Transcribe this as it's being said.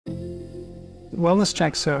Wellness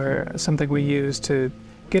checks are something we use to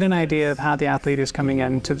get an idea of how the athlete is coming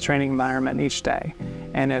into the training environment each day.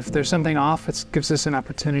 And if there's something off, it gives us an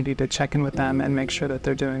opportunity to check in with them and make sure that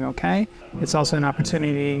they're doing okay. It's also an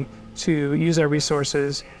opportunity to use our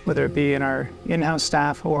resources, whether it be in our in-house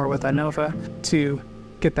staff or with Inova, to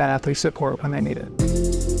get that athlete support when they need it.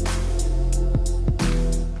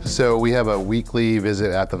 So we have a weekly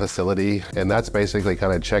visit at the facility, and that's basically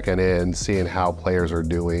kind of checking in, seeing how players are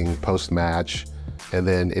doing post-match, and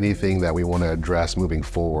then anything that we want to address moving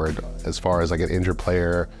forward as far as like an injured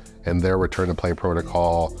player and their return to play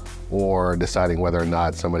protocol, or deciding whether or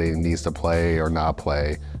not somebody needs to play or not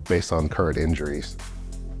play based on current injuries.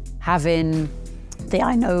 Having the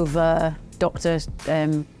Inova doctor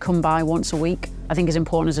come by once a week, I think is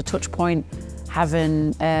important as a touch point.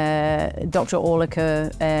 Having Dr.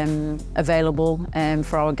 Orliker available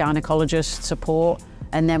for our gynecologist support,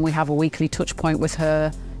 and then we have a weekly touch point with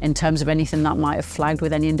her in terms of anything that might have flagged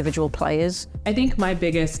with any individual players. I think my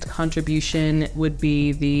biggest contribution would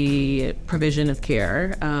be the provision of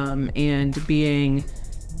care and being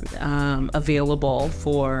available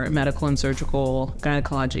for medical and surgical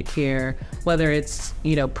gynecologic care, whether it's,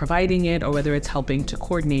 you know, providing it or whether it's helping to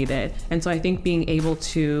coordinate it. And so I think being able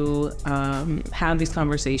to have these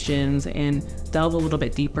conversations and delve a little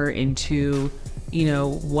bit deeper into, you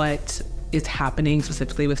know, what is happening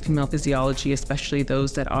specifically with female physiology, especially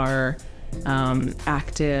those that are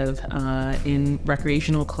active in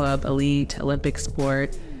recreational club, elite, Olympic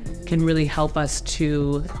sport, can really help us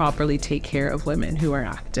to properly take care of women who are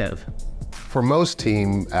active. For most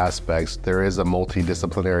team aspects, there is a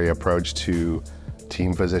multidisciplinary approach to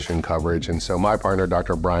team physician coverage. And so my partner,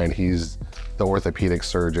 Dr. Brian, he's the orthopedic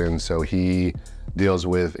surgeon, so he deals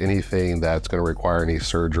with anything that's going to require any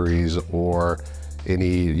surgeries or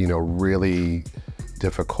any, you know, really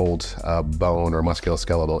difficult bone or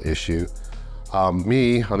musculoskeletal issue.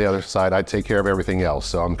 Me, on the other side, I take care of everything else.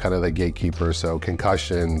 So I'm kind of the gatekeeper. So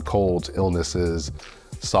concussion, colds, illnesses,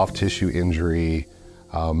 soft tissue injury,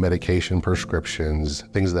 medication prescriptions,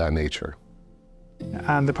 things of that nature.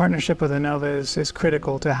 The partnership with Inova is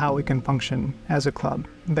critical to how we can function as a club.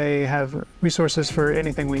 They have resources for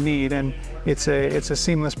anything we need, and it's a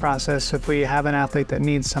seamless process. If we have an athlete that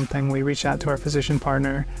needs something, we reach out to our physician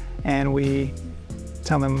partner and we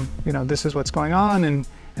tell them, you know, this is what's going on, and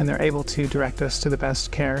they're able to direct us to the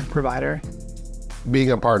best care provider. Being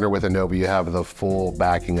a partner with Inova, you have the full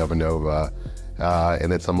backing of Inova,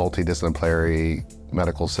 and it's a multidisciplinary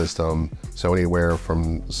medical system. So anywhere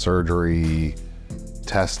from surgery,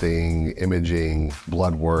 testing, imaging,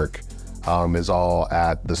 blood work is all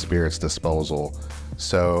at the Spirit's disposal.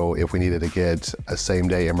 So if we needed to get a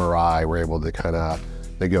same-day MRI, we're able to kind of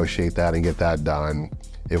negotiate that and get that done.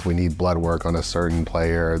 If we need blood work on a certain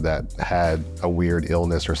player that had a weird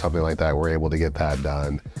illness or something like that, we're able to get that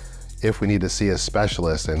done. If we need to see a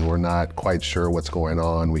specialist and we're not quite sure what's going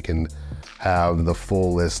on, we can have the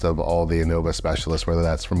full list of all the Inova specialists, whether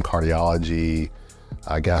that's from cardiology,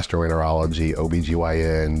 gastroenterology,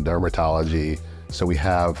 OBGYN, dermatology. So we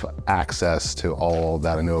have access to all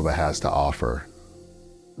that Inova has to offer.